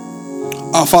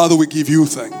 Our Father, we give you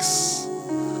thanks.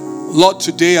 Lord,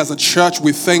 today as a church,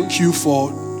 we thank you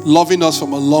for loving us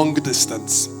from a long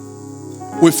distance.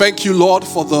 We thank you, Lord,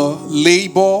 for the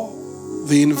labor,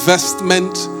 the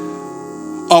investment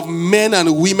of men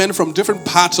and women from different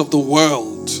parts of the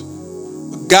world,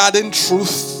 guarding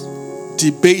truth,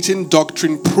 debating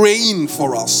doctrine, praying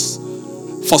for us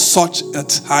for such a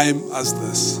time as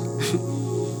this.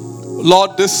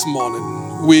 Lord, this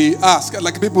morning we ask,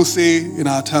 like people say in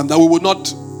our time, that we will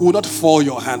not fall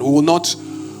your hand. We will not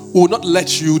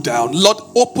let you down. Lord,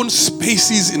 open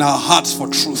spaces in our hearts for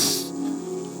truth.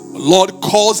 Lord,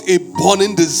 cause a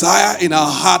burning desire in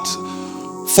our heart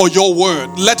for your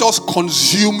word. Let us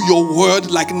consume your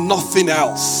word like nothing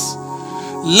else.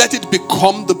 Let it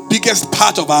become the biggest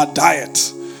part of our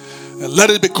diet.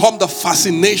 Let it become the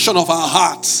fascination of our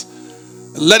hearts.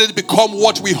 Let it become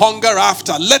what we hunger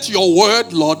after. Let your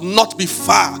word, Lord, not be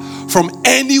far from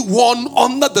anyone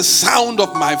under the sound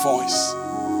of my voice.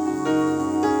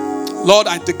 Lord,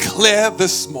 I declare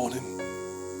this morning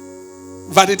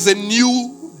that it's a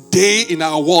new day in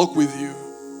our walk with you.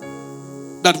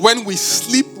 That when we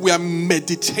sleep, we are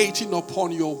meditating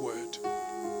upon your word.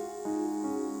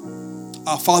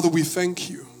 Our Father, we thank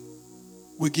you.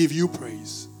 We give you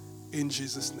praise. In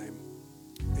Jesus' name,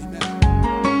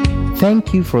 amen.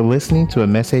 Thank you for listening to a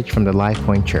message from the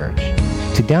LifePoint Church.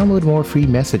 To download more free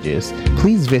messages,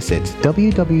 please visit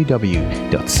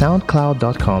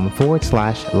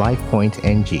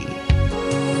www.soundcloud.com/LifePointNG.